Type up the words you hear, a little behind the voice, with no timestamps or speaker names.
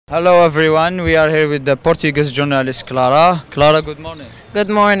Hello everyone, we are here with the Portuguese journalist Clara. Clara, good morning. Good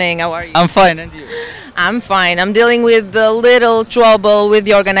morning, how are you? I'm fine, and you? I'm fine. I'm dealing with a little trouble with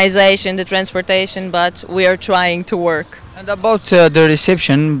the organization, the transportation, but we are trying to work. And about the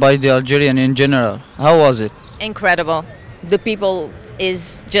reception by the Algerian in general, how was it? Incredible. The people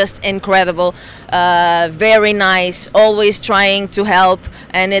is just incredible, very nice, always trying to help,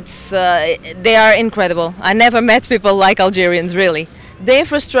 and they are incredible. I never met people like Algerians, really. The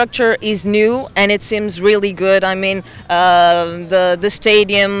infrastructure is new and it seems really good. I mean, the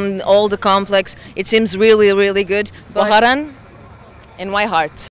stadium, all the complex, it seems really, really good. Baharan in my heart.